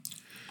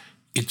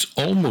It's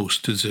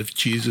almost as if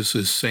Jesus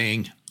is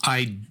saying,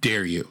 I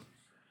dare you.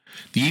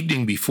 The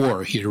evening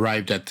before, he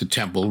arrived at the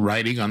temple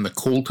riding on the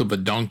colt of a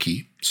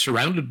donkey,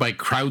 surrounded by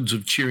crowds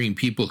of cheering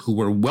people who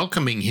were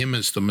welcoming him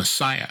as the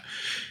Messiah,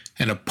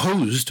 and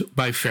opposed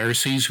by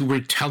Pharisees who were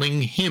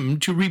telling him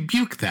to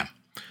rebuke them.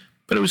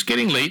 But it was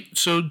getting late,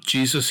 so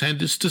Jesus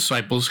and his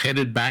disciples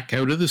headed back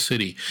out of the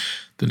city.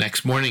 The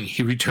next morning,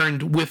 he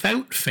returned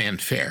without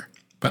fanfare,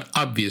 but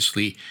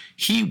obviously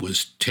he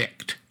was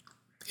ticked.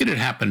 It had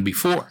happened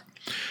before.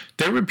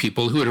 There were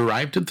people who had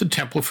arrived at the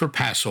temple for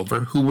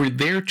Passover who were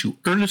there to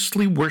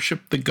earnestly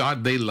worship the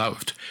God they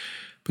loved.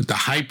 But the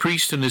high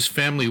priest and his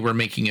family were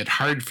making it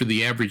hard for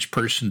the average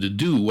person to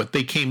do what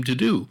they came to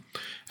do.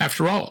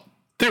 After all,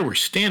 there were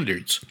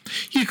standards.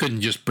 You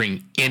couldn't just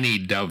bring any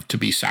dove to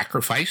be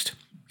sacrificed.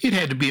 It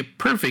had to be a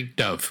perfect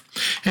dove.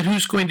 And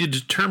who's going to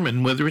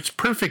determine whether it's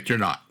perfect or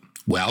not?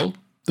 Well,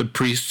 the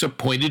priests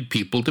appointed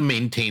people to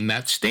maintain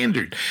that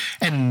standard,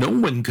 and no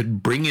one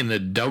could bring in a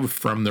dove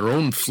from their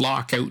own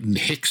flock out in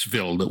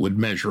Hicksville that would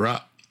measure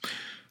up.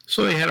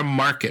 So they had a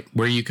market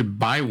where you could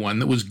buy one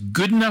that was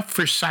good enough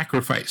for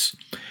sacrifice,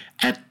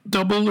 at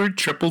double or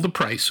triple the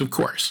price, of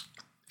course.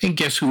 And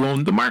guess who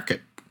owned the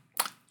market?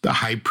 The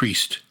high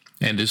priest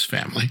and his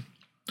family.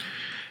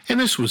 And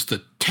this was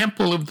the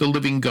temple of the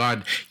living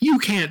God. You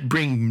can't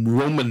bring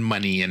Roman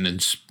money in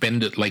and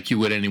spend it like you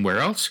would anywhere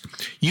else.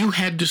 You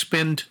had to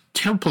spend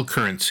temple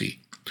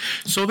currency.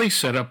 So they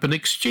set up an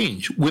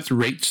exchange with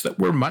rates that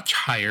were much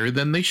higher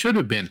than they should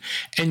have been.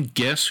 And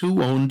guess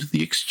who owned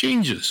the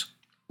exchanges?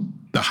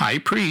 The high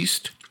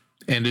priest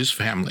and his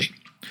family.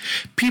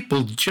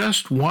 People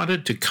just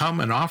wanted to come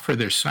and offer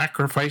their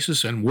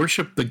sacrifices and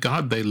worship the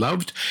God they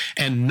loved,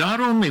 and not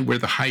only were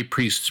the high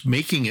priests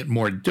making it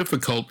more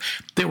difficult,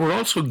 they were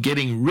also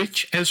getting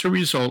rich as a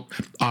result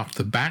off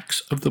the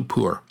backs of the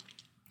poor.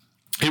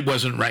 It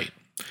wasn't right,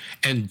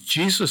 and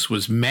Jesus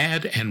was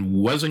mad and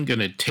wasn't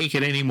going to take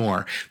it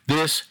anymore.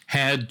 This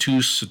had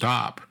to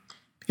stop.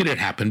 It had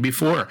happened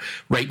before,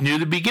 right near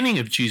the beginning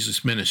of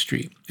Jesus'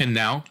 ministry, and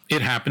now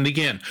it happened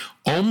again,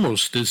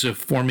 almost as if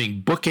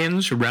forming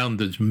bookends around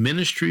the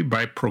ministry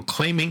by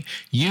proclaiming,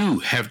 "You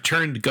have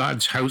turned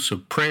God's house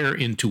of prayer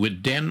into a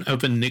den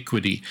of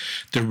iniquity."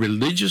 The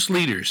religious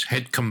leaders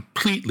had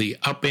completely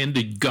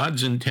upended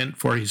God's intent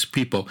for his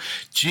people.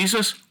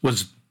 Jesus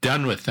was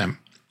done with them.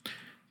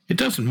 It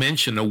doesn't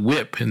mention a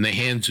whip in the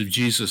hands of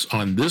Jesus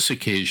on this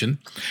occasion,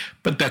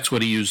 but that's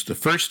what he used the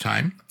first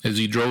time, as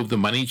he drove the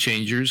money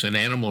changers and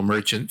animal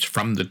merchants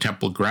from the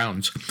temple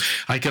grounds.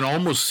 I can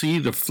almost see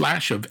the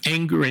flash of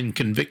anger and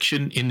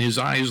conviction in his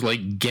eyes,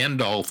 like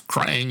Gandalf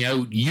crying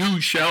out, "You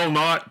shall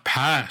not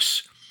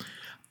pass.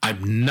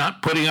 I'm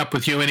not putting up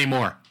with you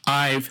anymore.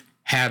 I've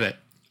had it."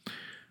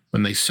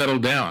 When they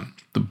settled down,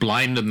 the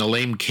blind and the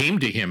lame came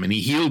to him, and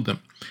he healed them,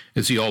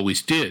 as he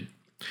always did.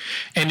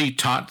 And he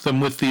taught them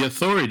with the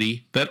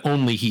authority that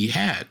only he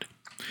had.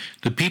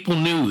 The people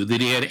knew that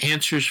he had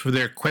answers for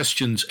their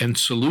questions and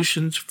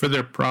solutions for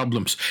their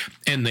problems,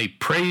 and they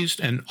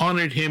praised and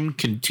honored him,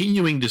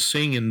 continuing to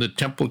sing in the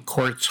temple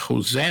courts,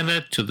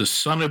 "Hosanna to the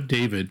Son of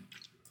David."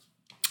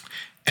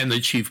 And the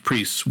chief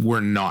priests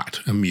were not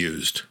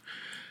amused.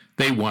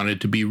 They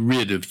wanted to be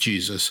rid of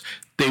Jesus.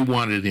 They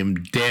wanted him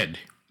dead.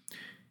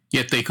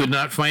 Yet they could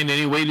not find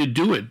any way to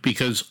do it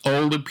because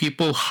all the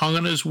people hung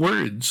on his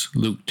words,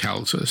 Luke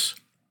tells us.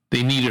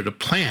 They needed a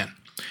plan.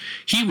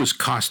 He was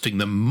costing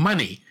them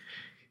money,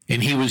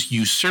 and he was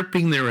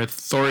usurping their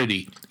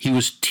authority. He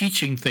was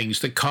teaching things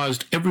that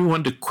caused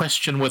everyone to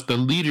question what the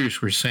leaders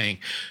were saying.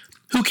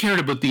 Who cared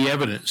about the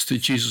evidence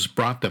that Jesus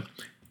brought them,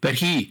 that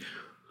he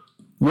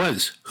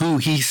was who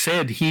he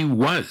said he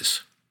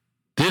was?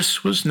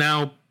 This was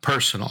now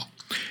personal.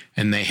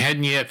 And they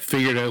hadn't yet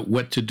figured out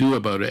what to do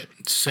about it,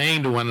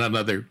 saying to one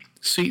another,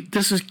 "See,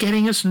 this is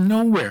getting us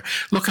nowhere.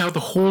 Look how the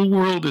whole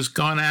world has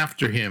gone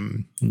after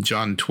him," in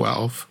John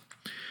 12.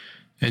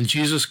 And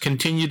Jesus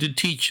continued to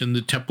teach in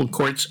the temple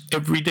courts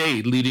every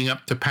day leading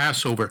up to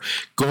Passover,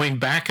 going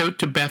back out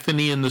to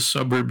Bethany in the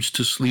suburbs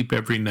to sleep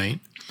every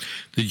night.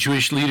 The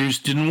Jewish leaders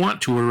didn't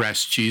want to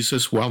arrest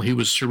Jesus while he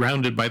was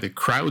surrounded by the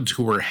crowds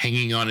who were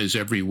hanging on his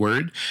every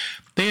word.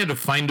 They had to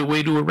find a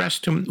way to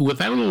arrest him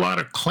without a lot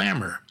of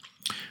clamor.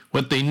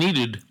 What they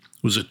needed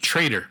was a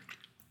traitor,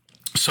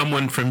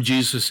 someone from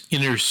Jesus'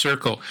 inner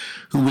circle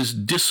who was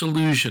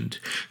disillusioned,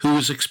 who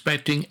was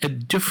expecting a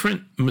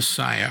different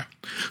Messiah,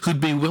 who'd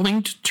be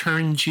willing to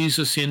turn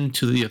Jesus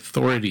into the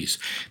authorities.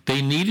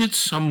 They needed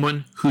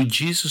someone who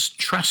Jesus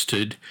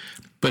trusted,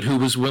 but who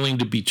was willing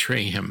to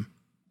betray him.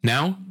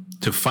 Now,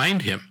 to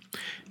find him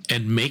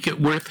and make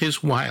it worth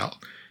his while,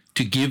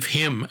 to give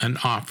him an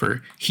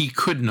offer he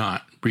could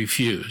not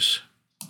refuse.